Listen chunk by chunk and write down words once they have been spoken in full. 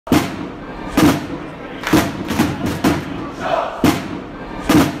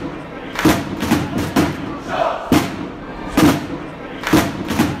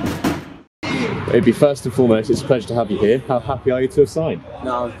Ibby, first and foremost, it's a pleasure to have you here. How happy are you to have signed?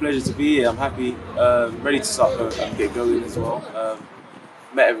 No, it's a pleasure to be here. I'm happy, ready to start and get going as well.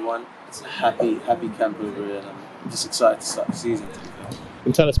 Met everyone. It's a happy camp over here, and I'm just excited to start the season.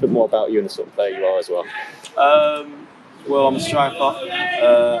 And tell us a bit more about you and the sort of player you are as well. Well, I'm a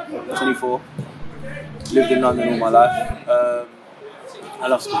striker, 24. Lived in London all my life. I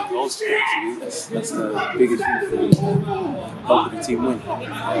love scoring goals. That's the biggest thing for me. Helping the team win.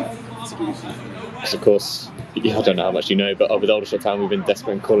 That's the biggest thing for me. Because of course, I don't know how much you know, but with Aldershot Town we've been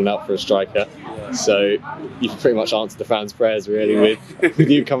desperate and calling out for a striker. Yeah. So you've pretty much answered the fans' prayers really with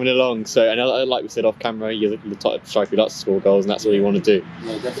you coming along. So, and like we said off camera, you're the type of striker who likes to score goals, and that's all you want to do.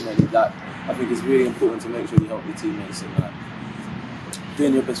 Yeah, definitely. I think it's really important to make sure you help your teammates and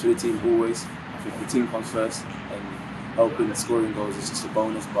doing your best for the team always. I think the team comes first, and helping scoring goals is just a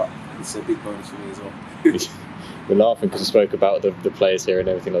bonus, but it's a big bonus for me as well. We're laughing because we spoke about the players here and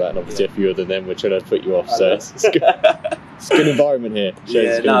everything like that, and obviously a few of them were trying to put you off, so it's good. It's a good environment here.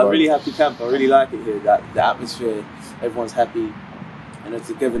 Really happy camp. I really like it here. The atmosphere, everyone's happy, and the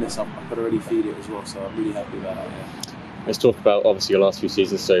togetherness, I could already feel it as well, so I'm really happy about that. Yeah. Let's talk about obviously your last few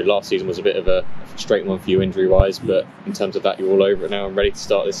seasons. So last season was a bit of a straight one for you injury-wise, but in terms of that, you're all over it now and ready to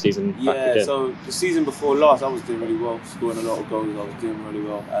start this season back again. Yeah, so the season before last, I was doing really well, scoring a lot of goals. I was doing really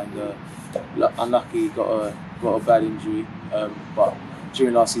well, and unlucky got a bad injury. But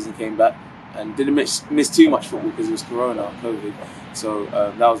during last season, came back and didn't miss too much football because it was Corona, COVID. So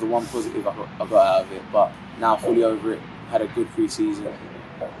that was the one positive I got out of it. But now fully over it. Had a good pre-season.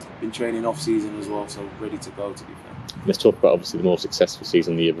 Been training off-season as well, so ready to go. To be fair. Let's talk about obviously the more successful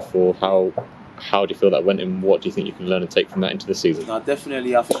season the year before. How do you feel that went, and what do you think you can learn and take from that into the season? No,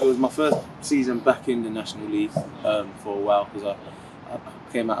 definitely. I think it was my first season back in the National League for a while, because I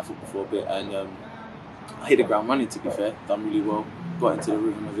came out of football for a bit, and I hit the ground running, to be fair. Done really well, got into the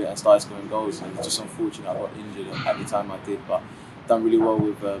rhythm of it and started scoring goals, and it's just unfortunate I got injured at the time I did, but done really well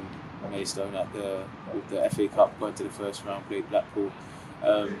with Maidstone with the FA Cup, going to the first round, played Blackpool.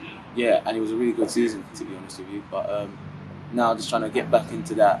 And it was a really good season, to be honest with you. But now just trying to get back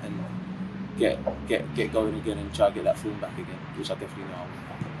into that and get going again and try to get that form back again, which I definitely know I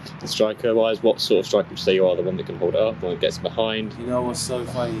will. Striker-wise, what sort of striker would you say you are? The one that can hold it up, the one that gets behind? You know what's so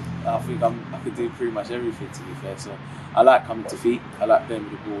funny? I think I could do pretty much everything, to be fair. So I like coming to feet, I like playing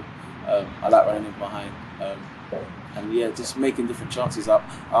with the ball, I like running in behind. And yeah, just making different chances.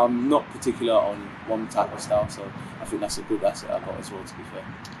 I'm not particular on one type of style, so I think that's a good asset I've got as well, to be fair.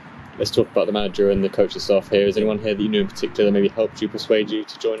 Let's talk about the manager and the coaching staff here. Is anyone here that you knew in particular that maybe helped you, persuade you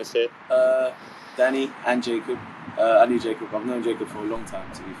to join us here? Danny and Jacob. I knew Jacob. I've known Jacob for a long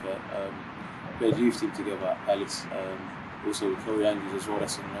time, to be fair. Played youth team together at Palace. Also with Corey Andrews as well,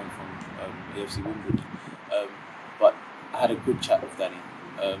 that's known from AFC Wimbledon. But I had a good chat with Danny.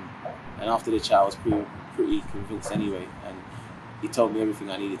 And after the chat, I was pretty convinced anyway, and he told me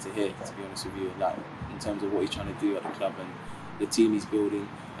everything I needed to hear, to be honest with you, like in terms of what he's trying to do at the club and the team he's building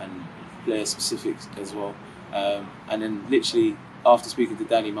and player specifics as well. And then literally after speaking to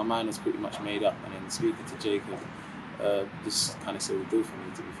Danny, my mind was pretty much made up, and then speaking to Jacob just kind of sealed the deal for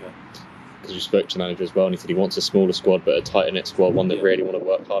me, to be fair. Because you spoke to the manager as well, and he said he wants a smaller squad but a tighter knit squad, one that really want to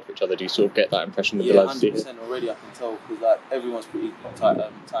work hard for each other. Do you sort of get that impression with the lads? 100% already, I can tell, because like everyone's pretty tight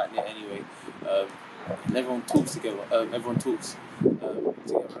knit anyway, and everyone talks together. Everyone talks together,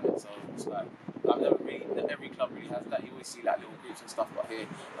 and so it's like I've never really, every club really has that. You always see like little groups and stuff, but here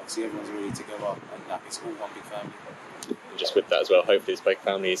obviously everyone's really together, and like it's all one big family. And just with that as well, hopefully this big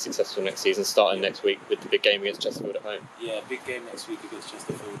family is successful next season, starting next week with the big game against Chesterfield at home. Yeah, big game next week against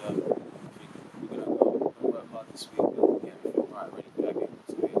Chesterfield. I think we're going to work hard this week and get everything right, ready for that game.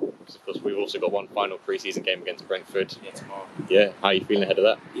 Because of course we've also got one final pre-season game against Brentford. Yeah, tomorrow. Yeah, how are you feeling ahead of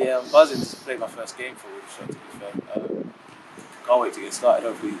that? Yeah, I'm buzzing to play my first game for Aldershot, to be fair. Can't wait to get started.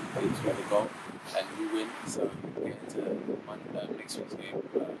 Hopefully it's going to go and we win, so get into next week's game.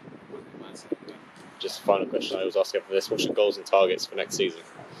 Just a final question I always ask after this: what's your goals and targets for next season?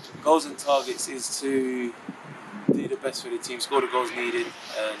 Goals and targets is to do the best for the team, score the goals needed,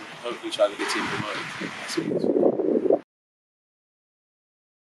 and hopefully try to get the team promoted.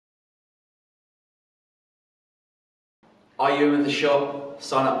 Are you in the shop?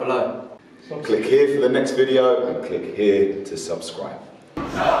 Sign up below. Click here for the next video and click here to subscribe.